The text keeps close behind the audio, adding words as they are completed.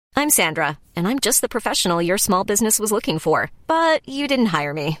I'm Sandra, and I'm just the professional your small business was looking for. But you didn't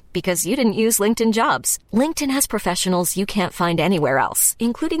hire me because you didn't use LinkedIn Jobs. LinkedIn has professionals you can't find anywhere else,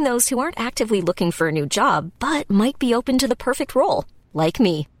 including those who aren't actively looking for a new job, but might be open to the perfect role, like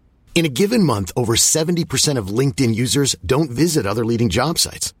me. In a given month, over 70% of LinkedIn users don't visit other leading job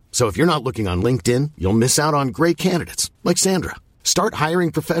sites. So if you're not looking on LinkedIn, you'll miss out on great candidates like Sandra. Start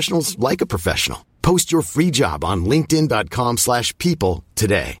hiring professionals like a professional. Post your free job on linkedin.com/people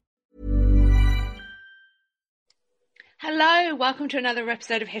today. Hello, welcome to another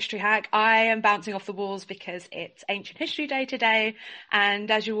episode of History Hack. I am bouncing off the walls because it's Ancient History Day today. And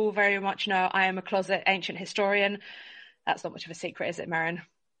as you all very much know, I am a closet ancient historian. That's not much of a secret, is it, Maren?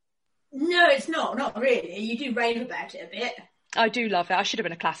 No, it's not really. You do rave about it a bit. I do love it. I should have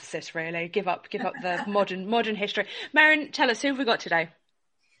been a classicist, really. Give up the modern history. Maren, tell us, who have we got today?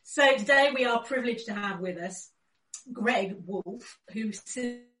 So today we are privileged to have with us Greg Wolfe, who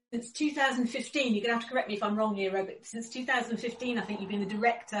since 2015, you're going to have to correct me if I'm wrong here, Robert, since 2015, I think you've been the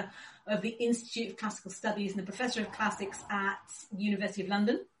director of the Institute of Classical Studies and the Professor of Classics at University of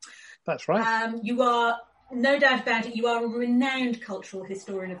London. That's right. You are, no doubt about it, you are a renowned cultural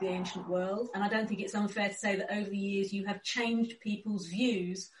historian of the ancient world, and I don't think it's unfair to say that over the years you have changed people's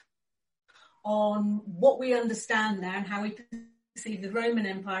views on what we understand now and how we perceive the Roman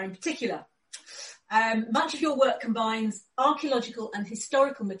Empire in particular. Much of your work combines archaeological and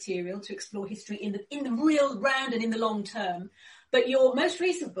historical material to explore history in the real round and in the long term, but your most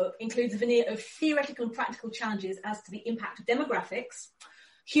recent book includes a veneer of theoretical and practical challenges as to the impact of demographics,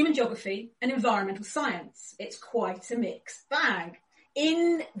 human geography and environmental science. It's quite a mixed bag.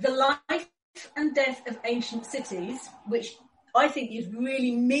 In The Life and Death of Ancient Cities, which I think is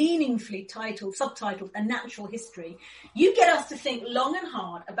really meaningfully subtitled A Natural History, you get us to think long and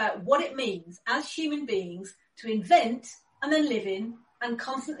hard about what it means as human beings to invent and then live in and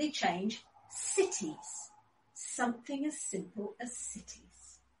constantly change cities. Something as simple as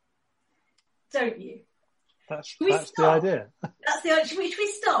cities. Don't you? That's the idea. That's the idea. Should we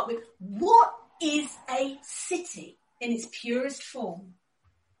start with what is a city in its purest form?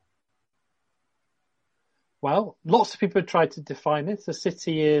 Well, lots of people have tried to define it. A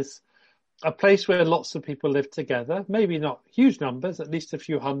city is a place where lots of people live together, maybe not huge numbers, at least a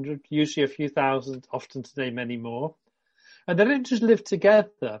few hundred, usually a few thousand, often today many more. And they don't just live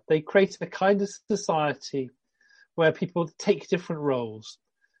together. They create a kind of society where people take different roles.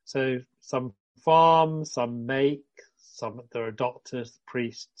 So some farm, some make, there are doctors,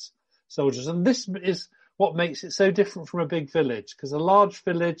 priests, soldiers. And this is what makes it so different from a big village, because a large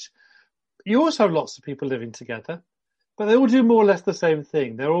village, you also have lots of people living together, but they all do more or less the same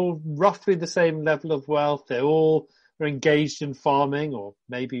thing. They're all roughly the same level of wealth. They all are engaged in farming, or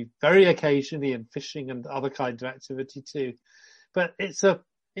maybe very occasionally in fishing and other kinds of activity too. But it's a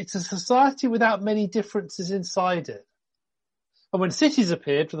society without many differences inside it. And when cities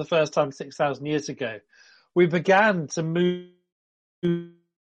appeared for the first time 6,000 years ago, we began to move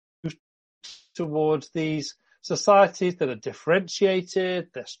towards these societies that are differentiated,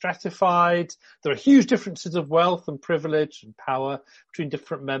 they're stratified, there are huge differences of wealth and privilege and power between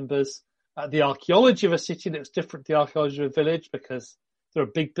different members. The archaeology of a city looks different to the archaeology of a village because there are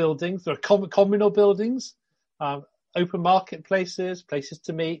big buildings, there are communal buildings, open marketplaces, places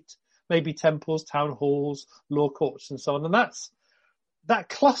to meet, maybe temples, town halls, law courts and so on. And that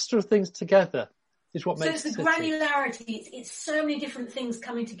cluster of things together is what makes it a city. So it's the granularity, it's so many different things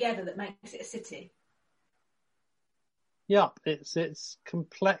coming together that makes it a city. Yeah, it's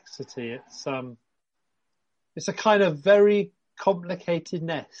complexity. It's a kind of very complicated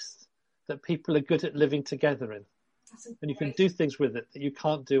nest that people are good at living together in. And you can do things with it that you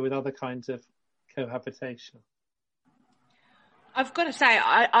can't do with other kinds of cohabitation. I've got to say,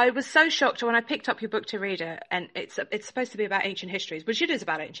 I was so shocked when I picked up your book to read it, and it's supposed to be about ancient histories, which it is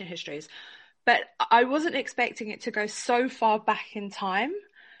about ancient histories, but I wasn't expecting it to go so far back in time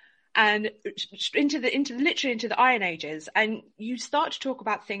and into the Iron Ages, and you start to talk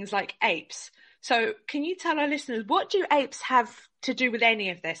about things like apes. So can you tell our listeners, what do apes have to do with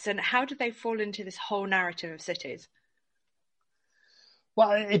any of this, and how do they fall into this whole narrative of cities?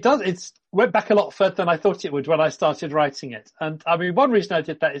 Well, it does. It went back a lot further than I thought it would when I started writing it. And I mean, one reason I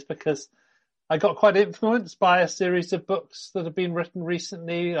did that is because I got quite influenced by a series of books that have been written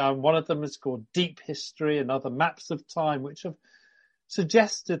recently. One of them is called Deep History, another Maps of Time, which have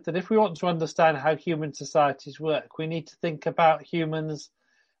suggested that if we want to understand how human societies work, we need to think about humans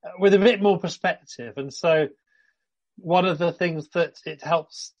with a bit more perspective. And so one of the things that it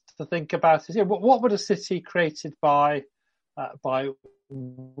helps to think about is, what would a city created by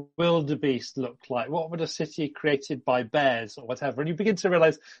wildebeest look like? What would a city created by bears or whatever? And you begin to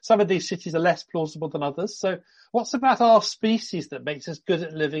realize some of these cities are less plausible than others. So what's about our species that makes us good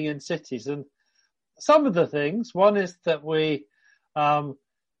at living in cities? And some of the things, one is that we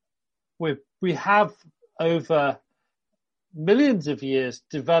have over millions of years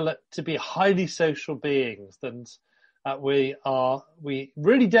developed to be highly social beings, and we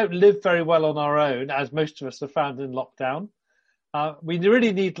really don't live very well on our own, as most of us have found in lockdown. We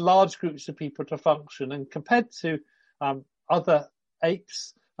really need large groups of people to function, and compared to other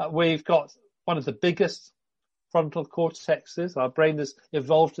apes, we've got one of the biggest frontal cortexes. Our brain has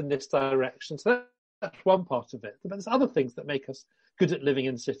evolved in this direction, so that's one part of it. But there's other things that make us good at living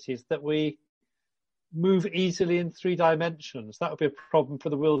in cities, that we move easily in 3 dimensions. That would be a problem for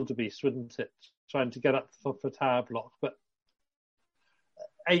the wildebeest, wouldn't it? Trying to get up the tower block. But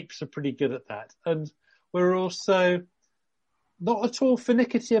apes are pretty good at that. And we're also not at all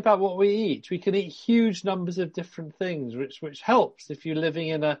finicky about what we eat. We can eat huge numbers of different things, which helps if you're living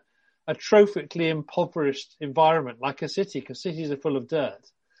in a trophically impoverished environment like a city, because cities are full of dirt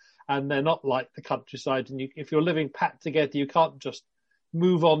and they're not like the countryside. And if you're living packed together, you can't just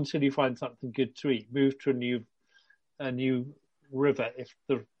move on till you find something good to eat. Move to a new river if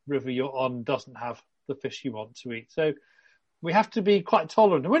the river you're on doesn't have the fish you want to eat. So we have to be quite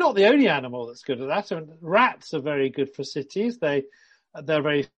tolerant. And we're not the only animal that's good at that. I mean, rats are very good for cities. They're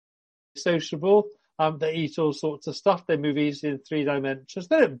very sociable. They eat all sorts of stuff. They move easily in 3 dimensions.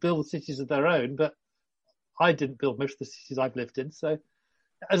 They don't build cities of their own, but I didn't build most of the cities I've lived in. So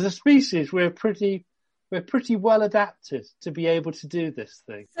as a species, we're pretty well adapted to be able to do this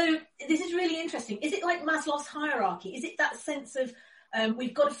thing. So this is really interesting. Is it like Maslow's hierarchy? Is it that sense of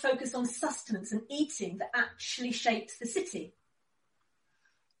we've got to focus on sustenance and eating that actually shapes the city?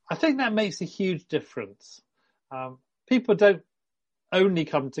 I think that makes a huge difference. People don't only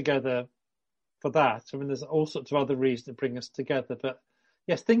come together for that. I mean, there's all sorts of other reasons that bring us together. But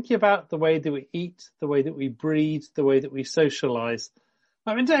yes, thinking about the way that we eat, the way that we breed, the way that we socialise,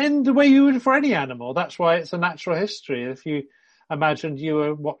 I mean, in the way you would for any animal. That's why it's a natural history. If you imagined you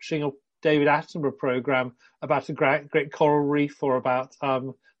were watching a David Attenborough program about a great coral reef or about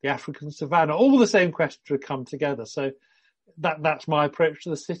the African savannah, all the same questions would come together. So that's my approach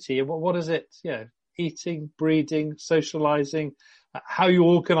to the city. And what is it? Eating, breeding, socialising, how you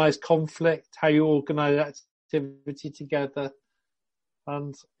organise conflict, how you organise activity together.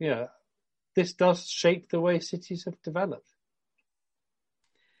 And, this does shape the way cities have developed.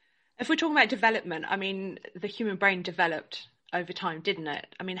 If we're talking about development, I mean, the human brain developed over time, didn't it?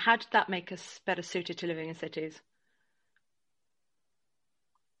 I mean, how did that make us better suited to living in cities?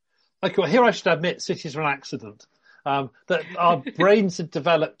 Okay, well, here I should admit cities are an accident. That our brains have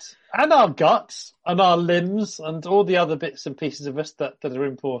developed, and our guts, and our limbs, and all the other bits and pieces of us that are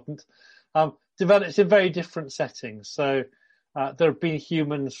important, developed in very different settings. So there have been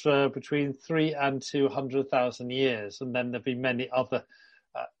humans for between 3 and 200,000 years, and then there have been many other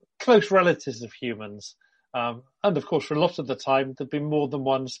close relatives of humans. And of course, for a lot of the time, there've been more than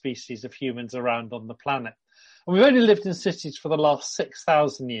one species of humans around on the planet. And we've only lived in cities for the last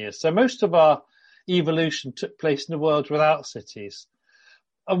 6,000 years. So most of our evolution took place in a world without cities.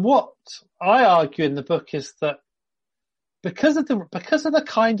 And what I argue in the book is that because of the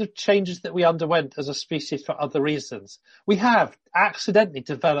kind of changes that we underwent as a species for other reasons, we have accidentally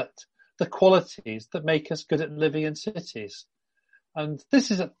developed the qualities that make us good at living in cities. And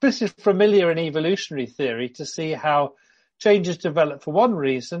this is familiar in evolutionary theory, to see how changes develop for one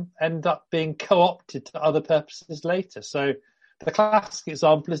reason end up being co-opted to other purposes later. So the classic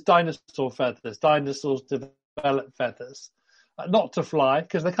example is dinosaur feathers. Dinosaurs develop feathers, not to fly,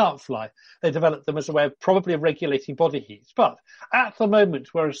 because they can't fly. They develop them as a way of probably regulating body heat. But at the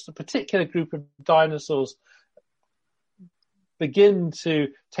moment, whereas a particular group of dinosaurs begin to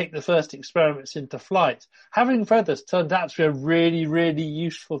take the first experiments into flight, having feathers turned out to be a really, really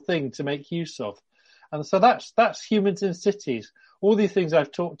useful thing to make use of. And so that's humans in cities. All these things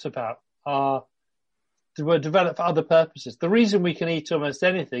I've talked about were developed for other purposes. The reason we can eat almost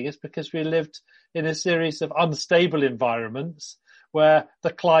anything is because we lived in a series of unstable environments where the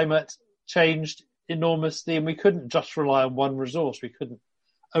climate changed enormously, and we couldn't just rely on one resource. We couldn't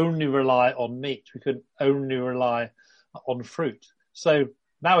only rely on meat. We couldn't only rely on fruit. So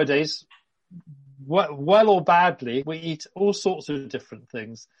nowadays, well or badly, we eat all sorts of different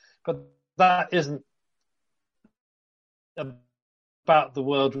things, but that isn't about the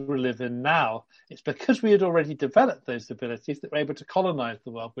world we live in now. It's because we had already developed those abilities that we're able to colonize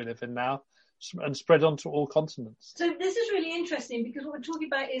the world we live in now and spread onto all continents. So this is really interesting, because what we're talking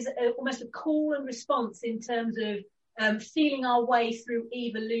about is almost a call and response in terms of feeling our way through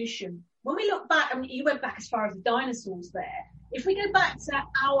evolution. When we look back, I mean, you went back as far as the dinosaurs there. If we go back to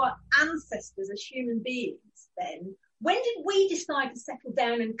our ancestors as human beings, then when did we decide to settle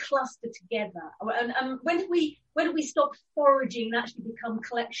down and cluster together? And when did we stop foraging and actually become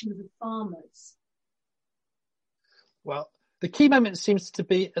collections of farmers? Well, the key moment seems to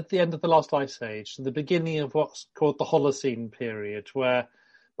be at the end of the last ice age, the beginning of what's called the Holocene period, where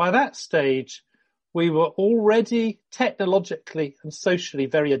by that stage we were already technologically and socially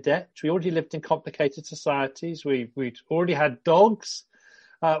very adept. We already lived in complicated societies. We'd already had dogs.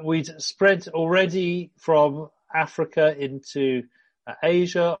 We'd spread already from Africa into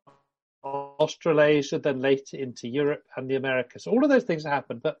Asia, Australasia, then later into Europe and the Americas. All of those things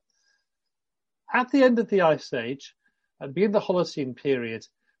happened. But at the end of the Ice Age, at the beginning of the Holocene period,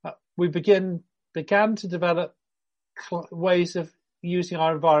 we began to develop ways of using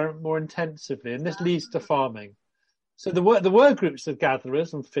our environment more intensively, and this leads to farming. So there were groups of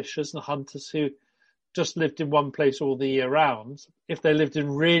gatherers and fishers and hunters who just lived in one place all the year round, if they lived in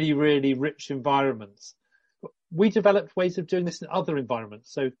really, really rich environments. We developed ways of doing this in other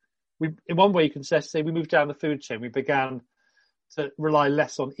environments. So in one way you can say we moved down the food chain. We began to rely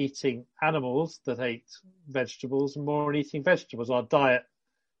less on eating animals that ate vegetables and more on eating vegetables. Our diet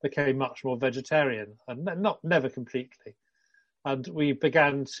became much more vegetarian, and never completely. And we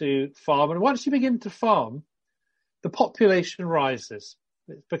began to farm. And once you begin to farm, the population rises.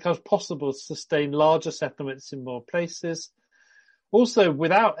 It becomes possible to sustain larger settlements in more places. Also,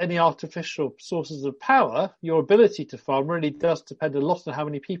 without any artificial sources of power, your ability to farm really does depend a lot on how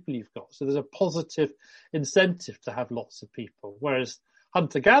many people you've got. So there's a positive incentive to have lots of people. Whereas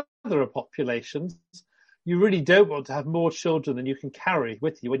hunter-gatherer populations, you really don't want to have more children than you can carry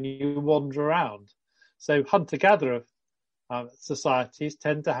with you when you wander around. So hunter-gatherer societies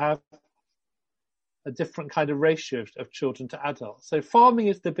tend to have a different kind of ratio of children to adults. So farming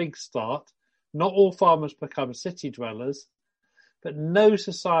is the big start. Not all farmers become city dwellers, but no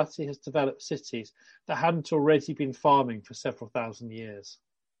society has developed cities that hadn't already been farming for several thousand years.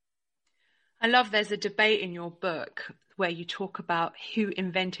 I love there's a debate in your book where you talk about who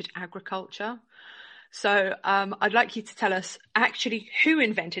invented agriculture. So I'd like you to tell us actually who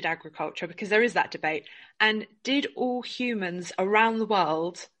invented agriculture, because there is that debate. And did all humans around the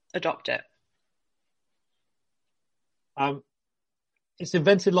world adopt it? It's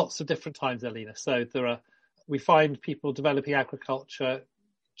invented lots of different times, Alina. So we find people developing agriculture in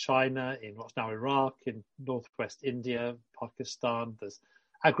China, in what's now Iraq, in northwest India, Pakistan. There's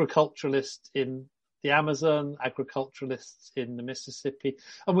agriculturalists in the Amazon, agriculturalists in the Mississippi.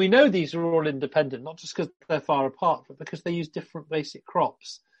 And we know these are all independent, not just because they're far apart, but because they use different basic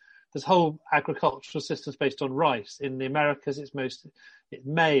crops. There's whole agricultural systems based on rice. In the Americas, it's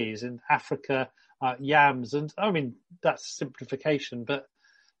maize. In Africa, yams. And I mean, that's simplification. But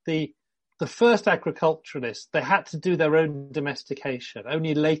the first agriculturalists, they had to do their own domestication.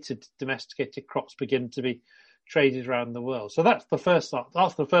 Only later domesticated crops begin to be traded around the world. So that's the first part.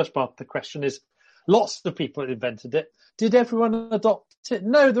 That's the first part of the question is, lots of people invented it. Did everyone adopt it?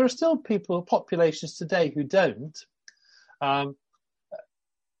 No, there are still populations today who don't.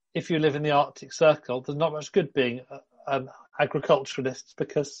 If you live in the Arctic Circle, there's not much good being an agriculturalist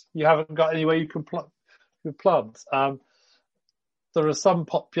because you haven't got anywhere you can plant. There are some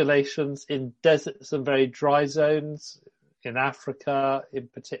populations in deserts and very dry zones, in Africa in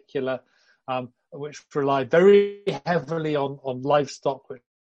particular, which rely very heavily on livestock, which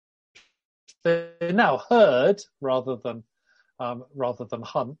they now herd rather than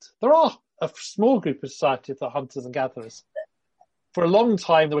hunt. There are a small group of society that are hunters and gatherers. For a long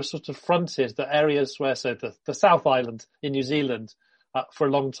time, there were sort of frontiers, the areas where, so the South Island in New Zealand, for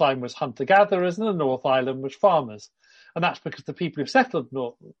a long time was hunter-gatherers, and the North Island was farmers. And that's because the people who settled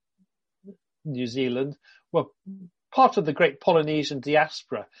North New Zealand were part of the great Polynesian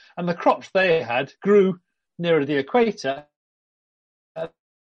diaspora, and the crops they had grew nearer the equator, and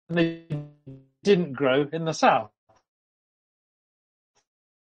they didn't grow in the south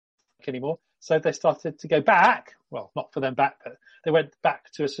anymore. So they started to go back, well, not for them back, but they went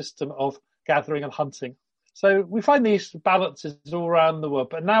back to a system of gathering and hunting. So we find these balances all around the world.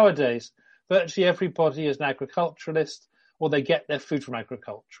 But nowadays, virtually everybody is an agriculturalist, or they get their food from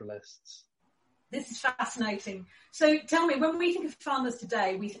agriculturalists. This is fascinating. So tell me, when we think of farmers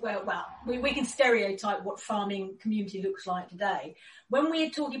today, we can stereotype what farming community looks like today. When we're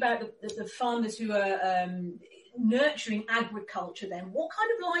talking about the farmers who are nurturing agriculture, then what kind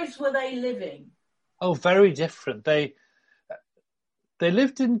of lives were they living? Oh, very different. They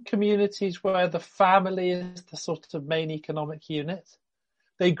lived in communities where the family is the sort of main economic unit.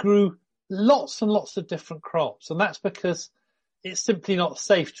 They grew lots and lots of different crops. And that's because it's simply not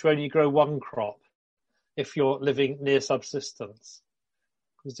safe to only grow one crop if you're living near subsistence.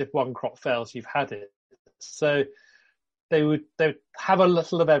 Because if one crop fails, you've had it. So they would have a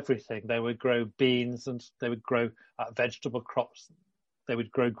little of everything. They would grow beans and they would grow vegetable crops. They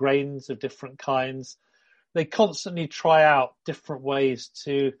would grow grains of different kinds. They constantly try out different ways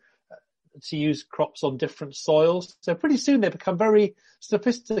to use crops on different soils. So pretty soon they become very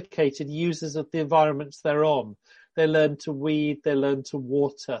sophisticated users of the environments they're on. They learn to weed, they learn to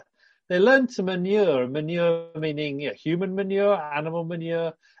water, they learn to manure meaning human manure, animal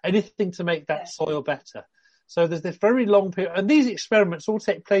manure, anything to make that soil better. So there's this very long period, and these experiments all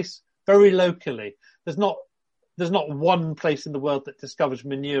take place very locally. There's not one place in the world that discovers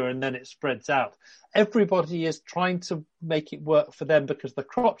manure and then it spreads out. Everybody is trying to make it work for them because the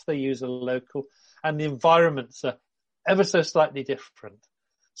crops they use are local and the environments are ever so slightly different.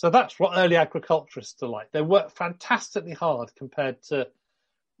 So that's what early agriculturists are like. They work fantastically hard compared to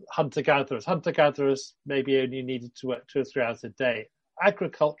hunter-gatherers. Hunter-gatherers maybe only needed to work 2 or 3 hours a day.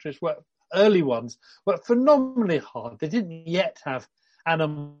 Agriculturists, early ones, worked phenomenally hard. They didn't yet have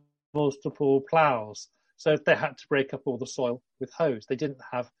animals to pull ploughs. So they had to break up all the soil with hoes. They didn't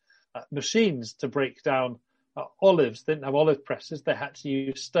have machines to break down olives. They didn't have olive presses. They had to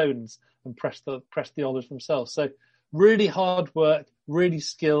use stones and press the olives themselves. So really hard work, really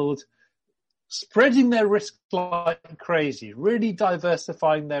skilled, spreading their risk like crazy, really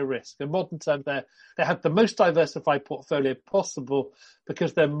diversifying their risk. In modern terms, they have the most diversified portfolio possible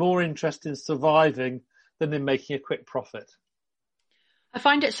because they're more interested in surviving than in making a quick profit. I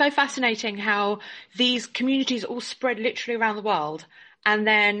find it so fascinating how these communities all spread literally around the world. And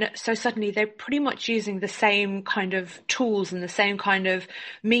then so suddenly they're pretty much using the same kind of tools and the same kind of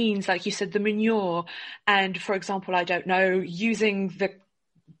means, like you said, the manure. And for example, I don't know, using the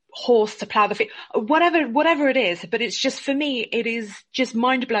horse to plough the field, whatever it is. But it's just, for me, it is just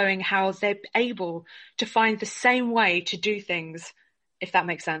mind blowing how they're able to find the same way to do things, if that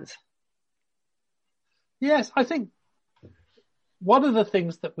makes sense. Yes, I think one of the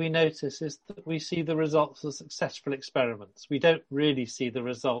things that we notice is that we see the results of successful experiments. We don't really see the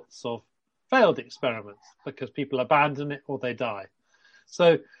results of failed experiments because people abandon it or they die.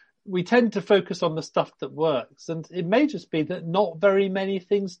 So we tend to focus on the stuff that works, and it may just be that not very many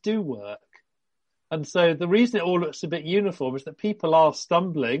things do work. And so the reason it all looks a bit uniform is that people are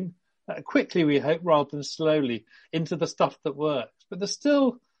stumbling quickly, we hope, rather than slowly, into the stuff that works. But there's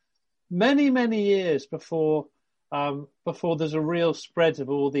still many, many years before there's a real spread of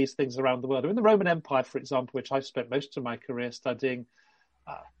all these things around the world. In the Roman Empire, for example, which I've spent most of my career studying,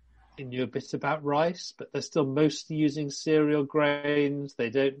 they knew a bit about rice, but they're still mostly using cereal grains. They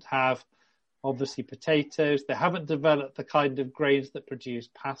don't have, obviously, potatoes. They haven't developed the kind of grains that produce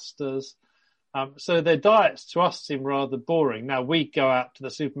pastas. So their diets to us seem rather boring. Now we go out to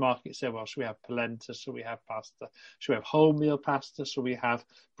the supermarket and say, well, should we have polenta? Should we have pasta? Should we have wholemeal pasta? Should we have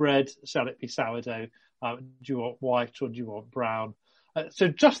bread? Shall it be sourdough? Do you want white or do you want brown? So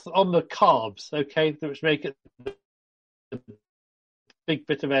just on the carbs, okay, which make it a big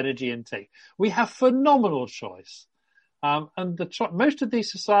bit of energy intake, we have phenomenal choice. And most of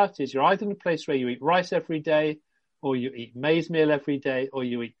these societies, you're either in a place where you eat rice every day, or you eat maize meal every day, or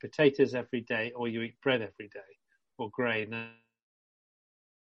you eat potatoes every day, or you eat bread every day, or grain.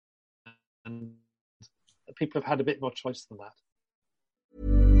 And people have had a bit more choice than that.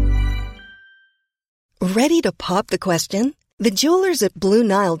 Ready to pop the question? The jewelers at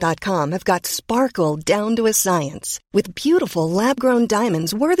BlueNile.com have got sparkle down to a science with beautiful lab-grown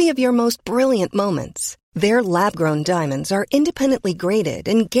diamonds worthy of your most brilliant moments. Their lab-grown diamonds are independently graded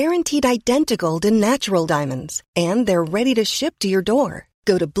and guaranteed identical to natural diamonds, and they're ready to ship to your door.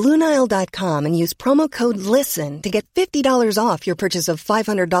 Go to BlueNile.com and use promo code LISTEN to get $50 off your purchase of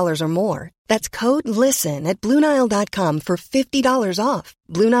 $500 or more. That's code LISTEN at BlueNile.com for $50 off.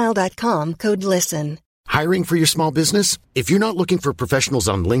 BlueNile.com, code LISTEN. Hiring for your small business? If you're not looking for professionals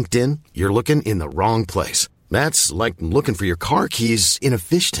on LinkedIn, you're looking in the wrong place. That's like looking for your car keys in a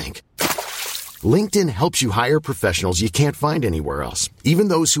fish tank. LinkedIn helps you hire professionals you can't find anywhere else, even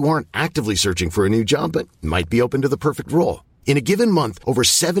those who aren't actively searching for a new job but might be open to the perfect role. In a given month, over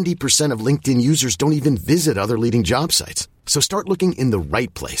 70% of LinkedIn users don't even visit other leading job sites. So start looking in the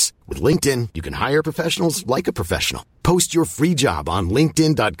right place. With LinkedIn, you can hire professionals like a professional. Post your free job on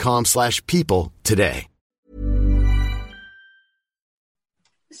linkedin.com/people today.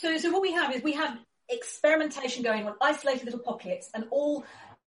 So what we have experimentation going on, isolated little pockets, and all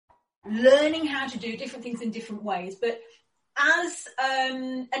learning how to do different things in different ways. But as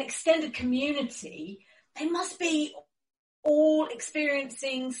an extended community, they must be all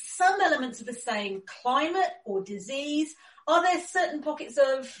experiencing some elements of the same climate or disease? Are there certain pockets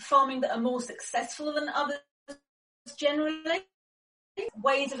of farming that are more successful than others generally?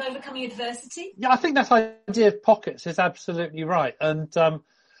 Ways of overcoming adversity? Yeah, I think that idea of pockets is absolutely right. And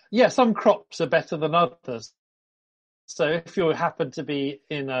some crops are better than others. So if you happen to be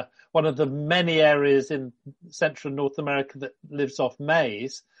in one of the many areas in Central North America that lives off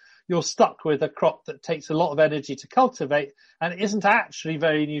maize, you're stuck with a crop that takes a lot of energy to cultivate and isn't actually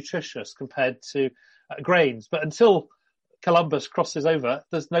very nutritious compared to grains. But until Columbus crosses over,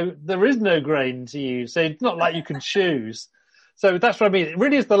 there is no grain to use. So it's not like you can choose. So that's what I mean. It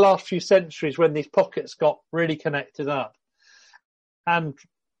really is the last few centuries when these pockets got really connected up. And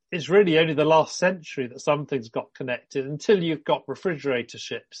it's really only the last century that some things got connected. Until you've got refrigerator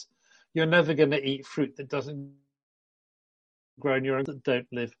ships, you're never going to eat fruit that doesn't grow in your own, that don't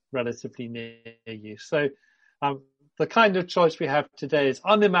live relatively near you. So the kind of choice we have today is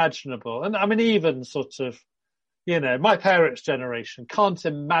unimaginable. And I mean, even sort of, my parents' generation can't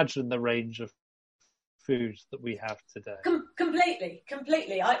imagine the range of foods that we have today.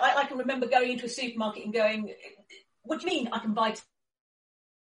 Completely. I can remember going into a supermarket and going, what do you mean I can buy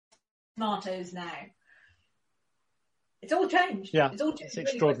tomatoes now? It's all changed. Yeah, it's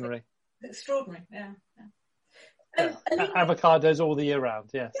extraordinary. Really extraordinary, yeah. Avocados all the year round,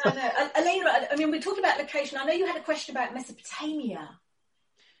 yes. Yeah, I know. Elena, I mean, we talked about location. I know you had a question about Mesopotamia.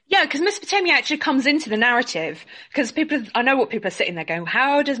 Yeah, because Mesopotamia actually comes into the narrative, because I know what people are sitting there going,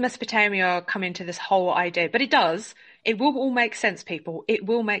 how does Mesopotamia come into this whole idea? But it does. It will all make sense, people. It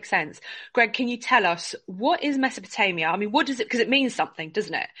will make sense. Greg, can you tell us, what is Mesopotamia? I mean, what does it, because it means something,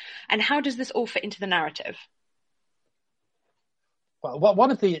 doesn't it? And how does this all fit into the narrative? Well,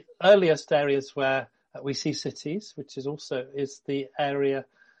 one of the earliest areas where we see cities, which is the area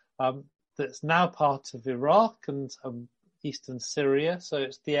that's now part of Iraq and eastern Syria. So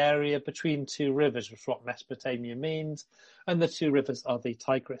it's the area between two rivers, which is what Mesopotamia means. And the two rivers are the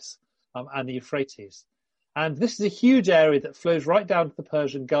Tigris and the Euphrates. And this is a huge area that flows right down to the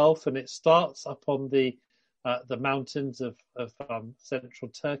Persian Gulf, and it starts up on the mountains of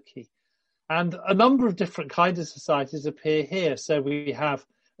central Turkey. And a number of different kinds of societies appear here. So we have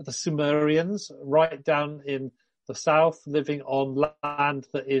the Sumerians right down in the south, living on land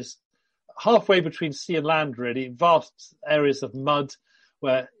that is halfway between sea and land, really, vast areas of mud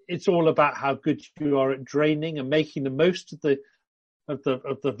where it's all about how good you are at draining and making the most of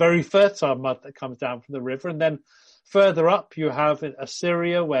the very fertile mud that comes down from the river. And then further up, you have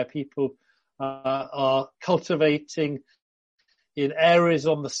Assyria, where people are cultivating in areas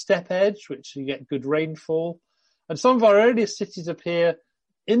on the steppe edge, which you get good rainfall. And some of our earliest cities appear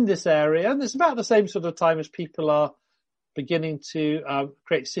in this area, and it's about the same sort of time as people are beginning to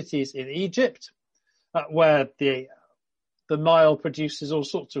create cities in Egypt, where the Nile produces all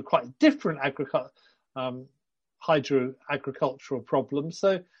sorts of quite different hydro-agricultural problems.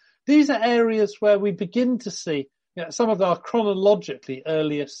 So these are areas where we begin to see some of our chronologically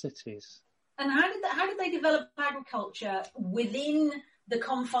earliest cities. And how did they develop agriculture within the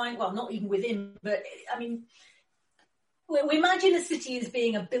confine? Well, not even within, but I mean, we imagine a city as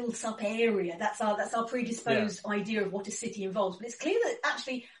being a built-up area. That's our predisposed idea of what a city involves. But it's clear that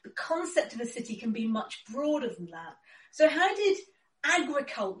actually the concept of a city can be much broader than that. So how did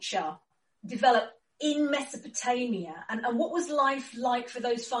agriculture develop in Mesopotamia? And what was life like for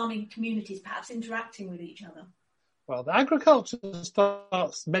those farming communities, perhaps interacting with each other? Well, the agriculture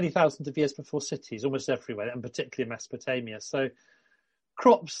starts many thousands of years before cities, almost everywhere, and particularly in Mesopotamia. So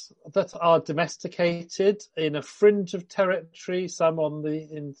crops that are domesticated in a fringe of territory, some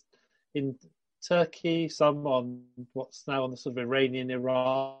in Turkey, some on what's now on the sort of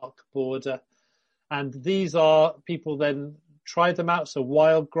Iranian-Iraq border. And these are, people then try them out. So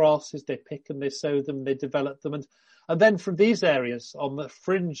wild grasses, they pick and they sow them, they develop them. And then from these areas on the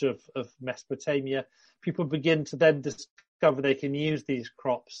fringe of Mesopotamia, people begin to then discover they can use these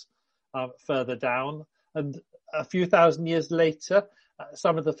crops further down. And a few thousand years later,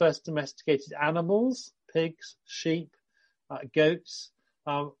 some of the first domesticated animals, pigs, sheep, goats,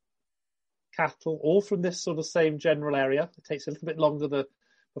 cattle, all from this sort of same general area. It takes a little bit longer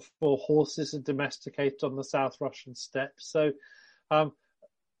before horses are domesticated on the South Russian steppes. So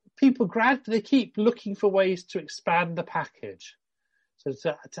people gradually keep looking for ways to expand the package, so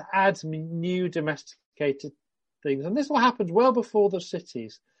to add new domesticated things. And this all happens well before the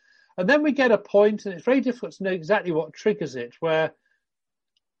cities. And then we get a point, and it's very difficult to know exactly what triggers it, where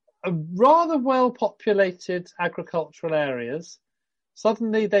a rather well-populated agricultural areas,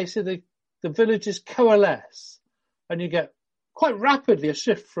 suddenly they see the villages coalesce, and you get quite rapidly a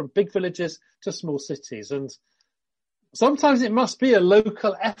shift from big villages to small cities. And sometimes it must be a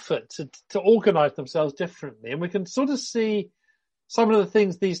local effort to organise themselves differently. And we can sort of see some of the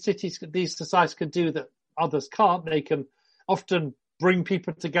things these these societies can do that others can't. They can often bring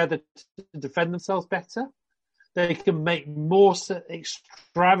people together to defend themselves better. They can make more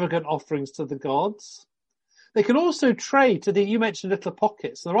extravagant offerings to the gods. They can also trade you mentioned little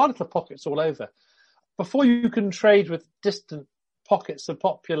pockets. There are little pockets all over. Before you can trade with distant pockets of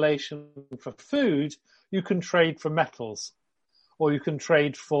population for food, you can trade for metals, or you can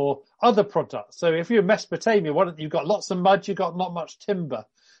trade for other products. So if you're in Mesopotamia, you've got lots of mud, you've got not much timber.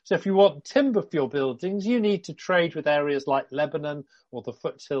 So if you want timber for your buildings, you need to trade with areas like Lebanon or the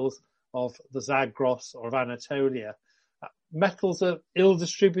foothills of the Zagros or of Anatolia. Metals are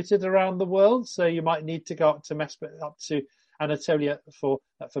ill-distributed around the world, so you might need to go up to Anatolia for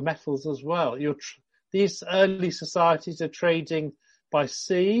metals as well. These early societies are trading by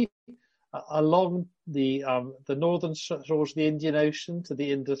sea along the northern shores of the Indian Ocean to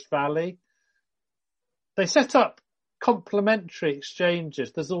the Indus Valley. They set up complementary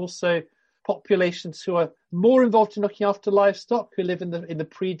exchanges. There's also populations who are more involved in looking after livestock, who live in the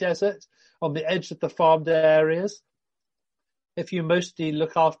pre-desert on the edge of the farmed areas. If you mostly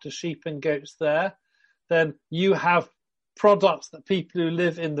look after sheep and goats there, then you have products that people who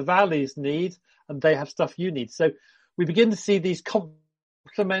live in the valleys need, and they have stuff you need. So we begin to see these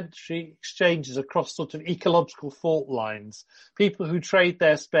complementary exchanges across sort of ecological fault lines. People who trade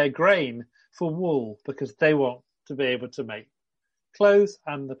their spare grain for wool because they want to be able to make clothes,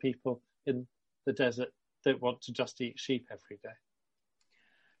 and the people in the desert don't want to just eat sheep every day.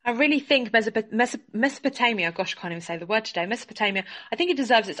 I really think Mesopotamia, gosh, I can't even say the word today, Mesopotamia, I think it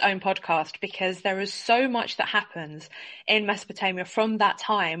deserves its own podcast, because there is so much that happens in Mesopotamia from that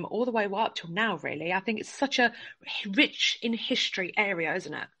time all the way up till now, really. I think it's such a rich in history area,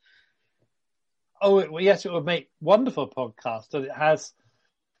 isn't it? Oh, well, yes, it would make wonderful podcast. And it has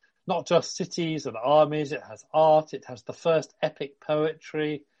not just cities and armies, it has art, it has the first epic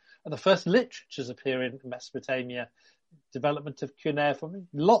poetry, and the first literatures appear in Mesopotamia. Development of cuneiform,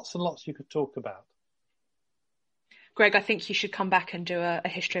 lots and lots you could talk about. Greg, I think you should come back and do a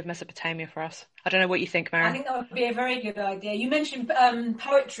history of Mesopotamia for us. I don't know what you think, Mary. I think that would be a very good idea. You mentioned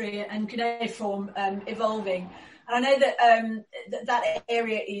poetry and cuneiform evolving, and I know that that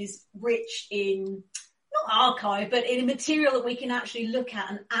area is rich in, not archive, but in material that we can actually look at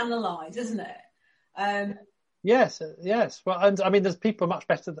and analyse, isn't it? Yes. Well, and I mean, there's people much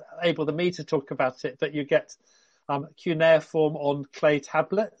better able than me to talk about it, but you get cuneiform on clay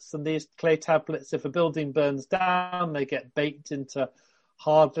tablets, and these clay tablets, if a building burns down, they get baked into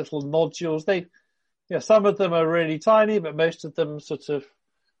hard little nodules. Some of them are really tiny, but most of them sort of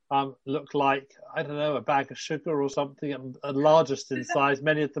look like, I don't know, a bag of sugar or something, and largest in size,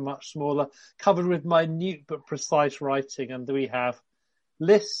 many of them much smaller, covered with minute but precise writing. And we have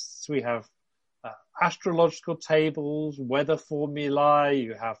lists, we have astrological tables, weather formulae,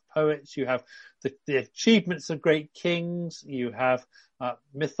 you have poets, you have the achievements of great kings, you have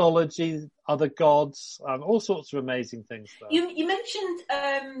mythology, other gods, all sorts of amazing things there. You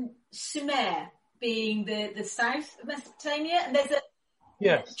mentioned Sumer being the south of Mesopotamia, and there's a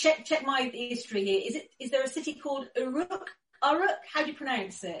yes. Check my history here. Is there a city called Uruk? Uruk? How do you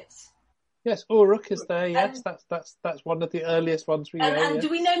pronounce it? Yes, Uruk is there. Yes, that's one of the earliest ones we know. And yes. Do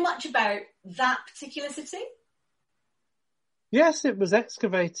we know much about that particular city? Yes, it was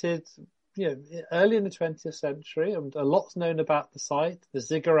excavated, early in the 20th century, and a lot's known about the site. The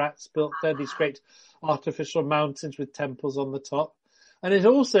ziggurats built there, these great artificial mountains with temples on the top, and it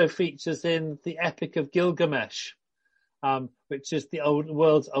also features in the Epic of Gilgamesh, which is the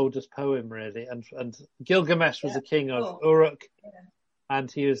world's oldest poem, really. And Gilgamesh was the king of Uruk. Yeah. And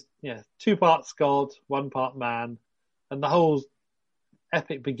he was, 2 parts god, 1 part man. And the whole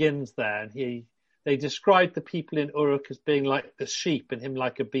epic begins there. And they describe the people in Uruk as being like the sheep and him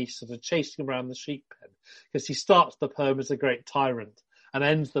like a beast, sort of chasing him around the sheep pen. Because he starts the poem as a great tyrant and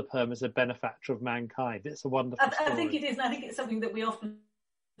ends the poem as a benefactor of mankind. It's a wonderful story. I think it is. And I think it's something that we often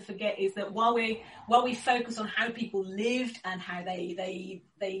forget, is that while we focus on how people lived and how they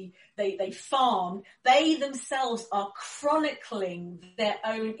farmed, they themselves are chronicling their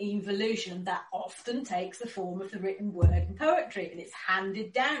own evolution that often takes the form of the written word and poetry, and it's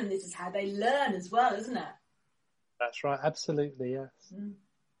handed down. This is how they learn as well, isn't it? That's right, absolutely, yes.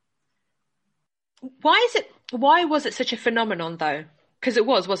 Why was it such a phenomenon though? Because it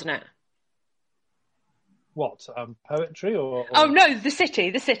was, wasn't it? What, poetry or? Oh no, the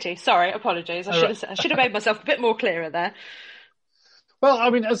city. Sorry, apologies. I should have made myself a bit more clearer there. Well, I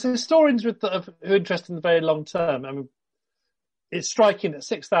mean, as historians who are interested in the very long term, I mean, it's striking that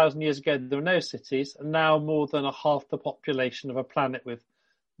 6,000 years ago there were no cities, and now more than a half the population of a planet with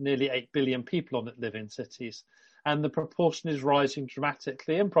nearly 8 billion people on it live in cities. And the proportion is rising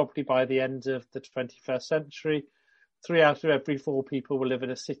dramatically, and probably by the end of the 21st century, 3 out of every 4 people will live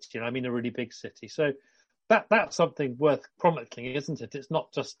in a city, and I mean a really big city. So that's something worth chronicling, isn't it? It's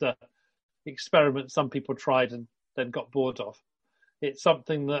not just an experiment some people tried and then got bored of. It's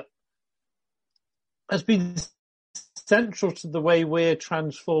something that has been central to the way we're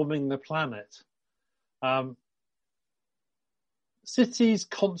transforming the planet. Cities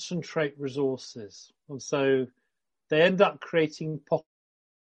concentrate resources, and so they end up creating pockets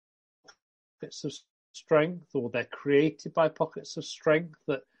of strength, or they're created by pockets of strength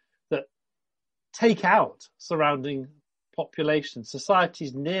that take out surrounding populations.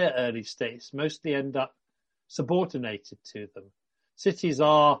 Societies near early states mostly end up subordinated to them. Cities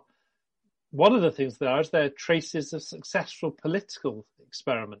are, one of the things they are is they're traces of successful political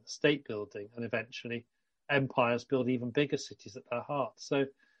experiments, state building, and eventually empires build even bigger cities at their heart. So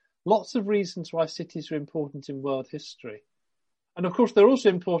lots of reasons why cities are important in world history. And of course, they're also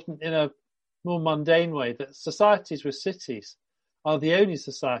important in a more mundane way, that societies with cities are the only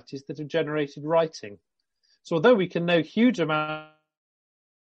societies that have generated writing. So although we can know huge amounts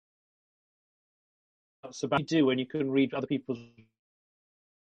about what you do when you can read other people's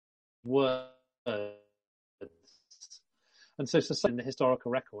words, and so society in the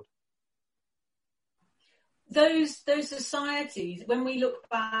historical record. Those societies, when we look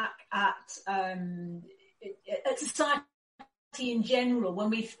back at society in general, when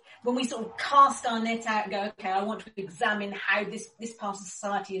we sort of cast our net out and go, okay, I want to examine how this part of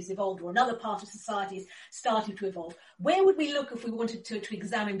society has evolved, or another part of society has started to evolve, where would we look if we wanted to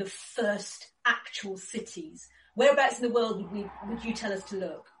examine the first actual cities? Whereabouts in the world would you tell us to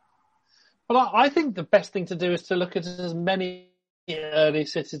look? Well, I think the best thing to do is to look at as many early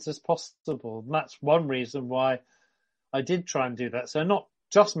cities as possible. And that's one reason why I did try and do that. So not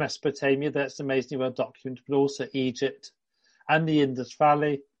just Mesopotamia, that's amazingly well documented, but also Egypt and the Indus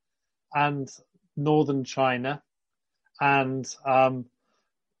Valley and northern China, and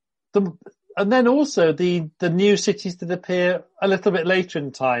then also the new cities that appear a little bit later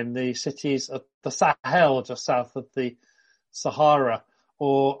in time, the cities of the Sahel just south of the Sahara,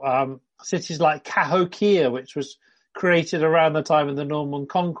 or cities like Cahokia, which was created around the time of the Norman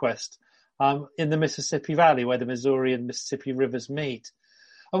Conquest in the Mississippi Valley, where the Missouri and Mississippi rivers meet.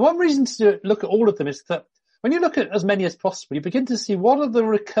 And one reason to look at all of them is that when you look at as many as possible, you begin to see what are the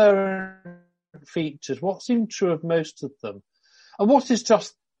recurrent features, what seem true of most of them, and what is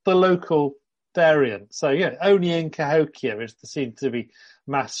just the local variant. So, only in Cahokia is there seemed to be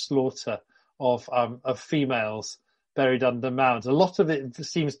mass slaughter of females buried under mounds. A lot of it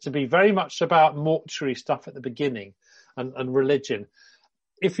seems to be very much about mortuary stuff at the beginning and religion.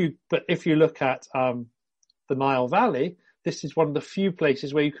 If you look at the Nile Valley, this is one of the few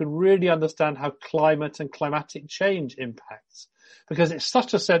places where you can really understand how climate and climatic change impacts, because it's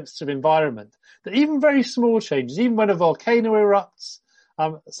such a sensitive environment that even very small changes, even when a volcano erupts,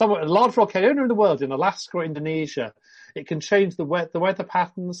 somewhere a large volcano anywhere in the world, in Alaska or Indonesia, it can change the weather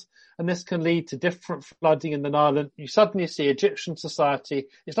patterns, and this can lead to different flooding in the Nile. And you suddenly see Egyptian society.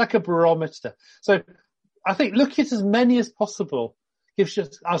 It's like a barometer. So I think looking at as many as possible gives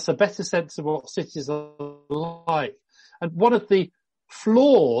us a better sense of what cities are like. And one of the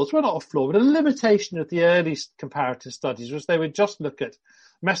flaws, well, not a flaw, but a limitation of the early comparative studies was they would just look at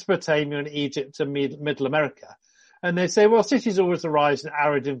Mesopotamia and Egypt and Middle America. And they'd say, well, cities always arise in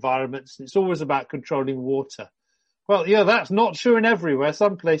arid environments, and it's always about controlling water. Well, that's not true in everywhere.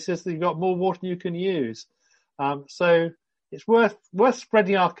 Some places you've got more water than you can use. So it's worth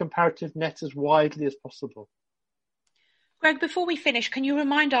spreading our comparative net as widely as possible. Greg, before we finish, can you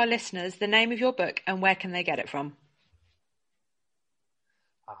remind our listeners the name of your book and where can they get it from?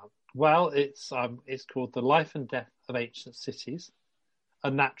 Well, it's called The Life and Death of Ancient Cities,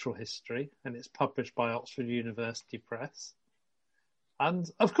 A Natural History, and it's published by Oxford University Press. And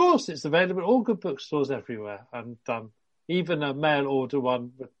of course, it's available at all good bookstores everywhere, and even a mail order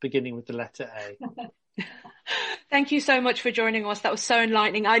one beginning with the letter A. Thank you so much for joining us. That was so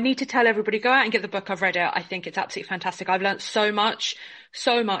enlightening. I need to tell everybody, go out and get the book. I've read it. I think it's absolutely fantastic. I've learned so much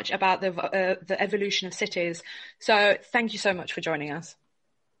about the evolution of cities. So thank you so much for joining us.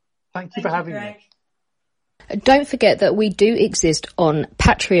 Thank you for having me. Don't forget that we do exist on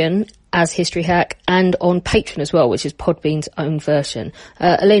Patreon as History Hack, and on Patreon as well, which is Podbean's own version.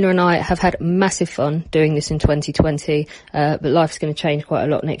 Alina and I have had massive fun doing this in 2020, but life's going to change quite a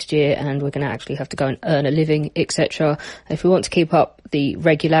lot next year, and we're going to actually have to go and earn a living, etc. If we want to keep up the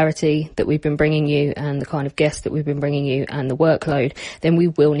regularity that we've been bringing you and the kind of guests that we've been bringing you and the workload, then we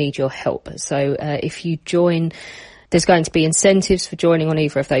will need your help. So if you join, there's going to be incentives for joining on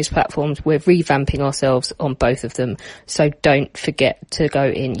either of those platforms. We're revamping ourselves on both of them, so don't forget to go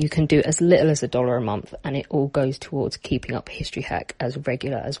in. You can do as little as $1 a month, and it all goes towards keeping up History Hack as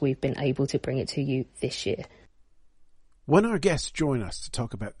regular as we've been able to bring it to you this year. When our guests join us to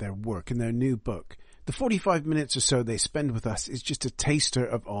talk about their work and their new book, the 45 minutes or so they spend with us is just a taster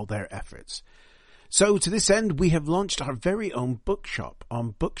of all their efforts. So to this end, we have launched our very own bookshop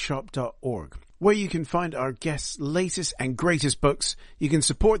on bookshop.org, where you can find our guests' latest and greatest books. You can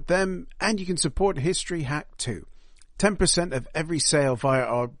support them, and you can support History Hack too. 10% of every sale via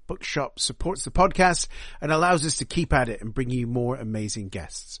our bookshop supports the podcast and allows us to keep at it and bring you more amazing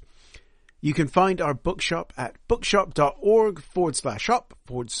guests. You can find our bookshop at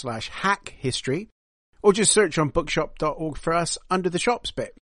bookshop.org/shop/hack history, or just search on bookshop.org for us under the shops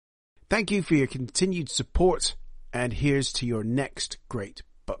bit. Thank you for your continued support, and here's to your next great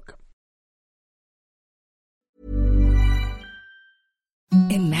book.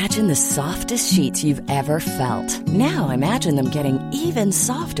 Imagine the softest sheets you've ever felt. Now imagine them getting even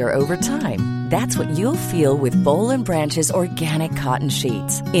softer over time. That's what you'll feel with Boll & Branch's organic cotton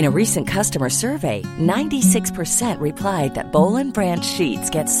sheets. In a recent customer survey, 96% replied that Boll & Branch sheets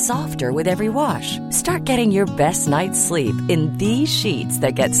get softer with every wash. Start getting your best night's sleep in these sheets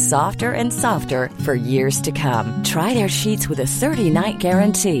that get softer and softer for years to come. Try their sheets with a 30-night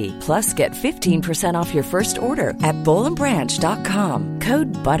guarantee. Plus, get 15% off your first order at bollandbranch.com.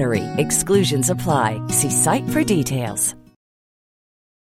 Code BUTTERY. Exclusions apply. See site for details.